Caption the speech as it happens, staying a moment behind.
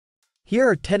Here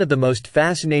are 10 of the most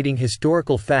fascinating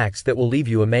historical facts that will leave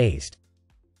you amazed.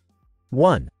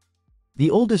 1. The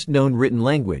oldest known written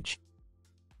language.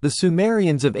 The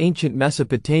Sumerians of ancient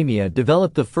Mesopotamia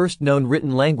developed the first known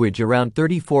written language around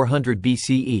 3400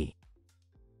 BCE.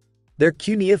 Their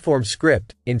cuneiform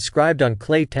script, inscribed on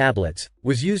clay tablets,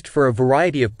 was used for a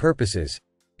variety of purposes,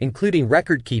 including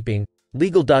record-keeping,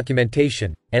 legal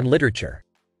documentation, and literature.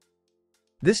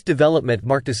 This development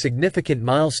marked a significant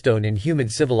milestone in human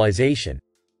civilization.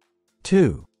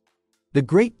 2. The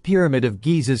Great Pyramid of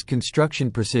Giza's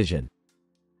construction precision.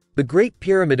 The Great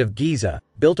Pyramid of Giza,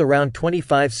 built around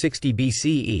 2560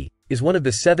 BCE, is one of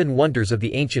the 7 wonders of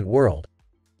the ancient world.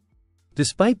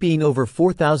 Despite being over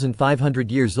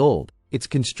 4,500 years old, its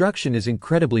construction is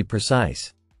incredibly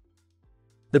precise.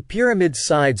 The pyramid's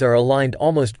sides are aligned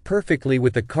almost perfectly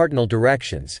with the cardinal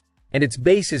directions, and its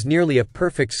base is nearly a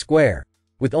perfect square,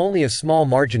 with only a small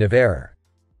margin of error.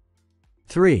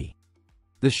 3.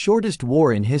 The shortest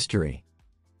war in history.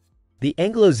 The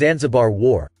Anglo-Zanzibar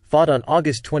War, fought on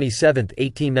August 27,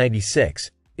 1896,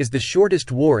 is the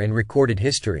shortest war in recorded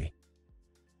history.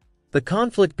 The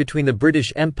conflict between the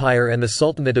British Empire and the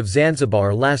Sultanate of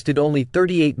Zanzibar lasted only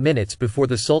 38 minutes before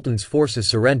the Sultan's forces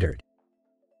surrendered.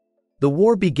 The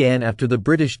war began after the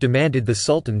British demanded the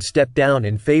Sultan step down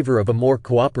in favor of a more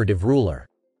cooperative ruler.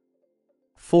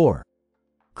 4.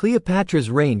 Cleopatra's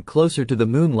reign closer to the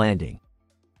moon landing.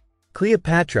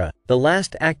 Cleopatra, the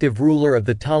last active ruler of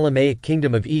the Ptolemaic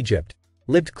Kingdom of Egypt,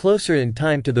 lived closer in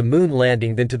time to the moon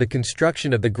landing than to the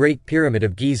construction of the Great Pyramid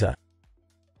of Giza.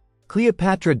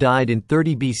 Cleopatra died in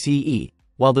 30 BCE,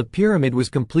 while the pyramid was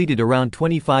completed around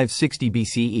 2560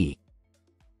 BCE.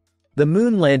 The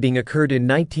moon landing occurred in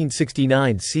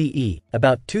 1969 CE,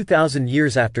 about 2,000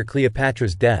 years after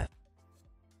Cleopatra's death.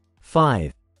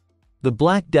 5. The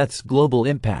Black Death's global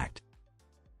impact.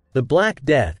 The Black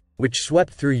Death, which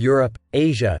swept through Europe,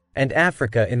 Asia, and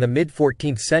Africa in the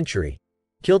mid-14th century,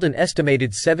 killed an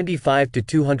estimated 75 to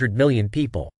 200 million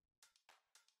people.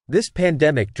 This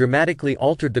pandemic dramatically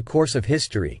altered the course of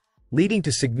history, leading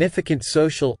to significant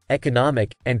social,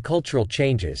 economic, and cultural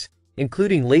changes,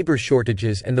 including labor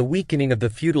shortages and the weakening of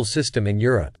the feudal system in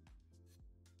Europe.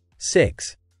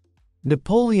 6.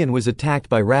 Napoleon was attacked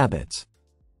by rabbits.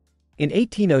 In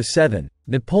 1807,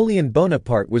 Napoleon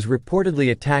Bonaparte was reportedly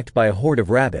attacked by a horde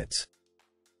of rabbits.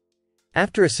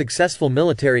 After a successful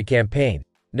military campaign,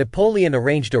 Napoleon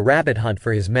arranged a rabbit hunt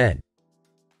for his men.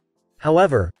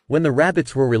 However, when the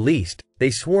rabbits were released,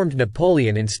 they swarmed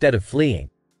Napoleon instead of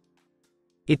fleeing.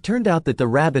 It turned out that the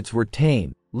rabbits were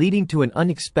tame, leading to an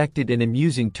unexpected and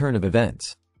amusing turn of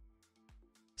events.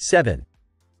 7.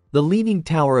 The Leaning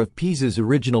Tower of Pisa's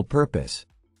original purpose.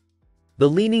 The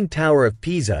Leaning Tower of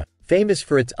Pisa, famous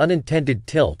for its unintended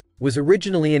tilt, was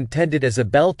originally intended as a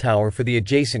bell tower for the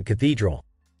adjacent cathedral.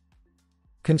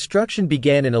 Construction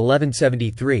began in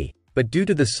 1173, but due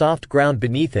to the soft ground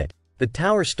beneath it, the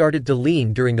tower started to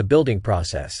lean during the building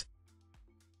process.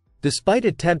 Despite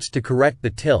attempts to correct the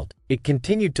tilt, it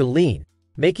continued to lean,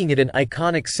 making it an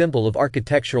iconic symbol of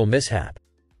architectural mishap.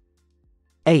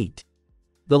 8.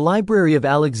 The Library of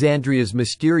Alexandria's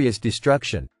mysterious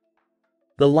destruction.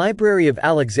 The Library of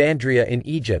Alexandria in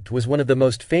Egypt was one of the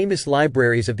most famous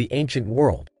libraries of the ancient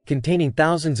world, containing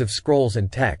thousands of scrolls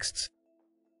and texts.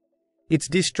 Its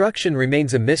destruction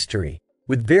remains a mystery,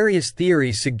 with various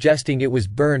theories suggesting it was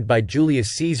burned by Julius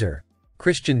Caesar,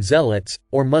 Christian zealots,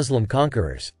 or Muslim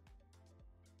conquerors.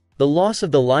 The loss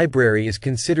of the library is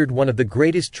considered one of the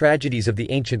greatest tragedies of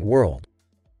the ancient world.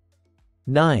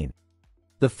 9.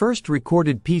 The first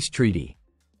recorded peace treaty.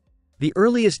 The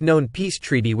earliest known peace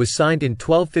treaty was signed in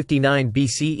 1259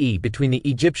 BCE between the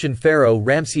Egyptian pharaoh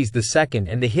Ramses II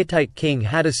and the Hittite king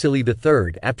Hattusili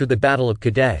III after the Battle of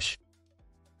Kadesh.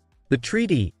 The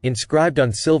treaty, inscribed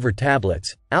on silver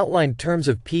tablets, outlined terms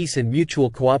of peace and mutual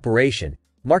cooperation,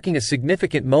 marking a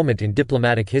significant moment in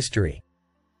diplomatic history.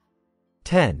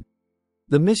 10.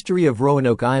 The mystery of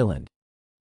Roanoke Island.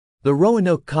 The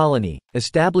Roanoke Colony,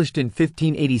 established in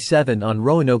 1587 on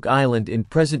Roanoke Island in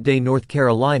present-day North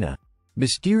Carolina,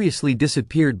 mysteriously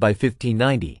disappeared by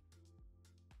 1590.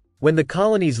 When the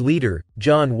colony's leader,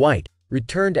 John White,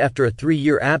 returned after a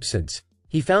 3-year absence,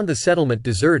 he found the settlement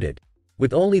deserted,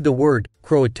 with only the word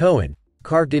Croatoan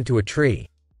carved into a tree.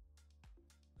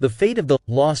 The fate of the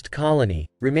lost colony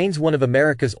remains one of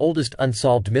America's oldest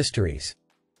unsolved mysteries.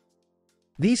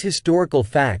 These historical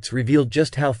facts reveal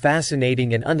just how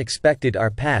fascinating and unexpected our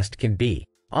past can be,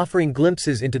 offering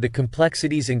glimpses into the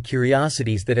complexities and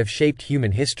curiosities that have shaped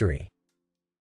human history.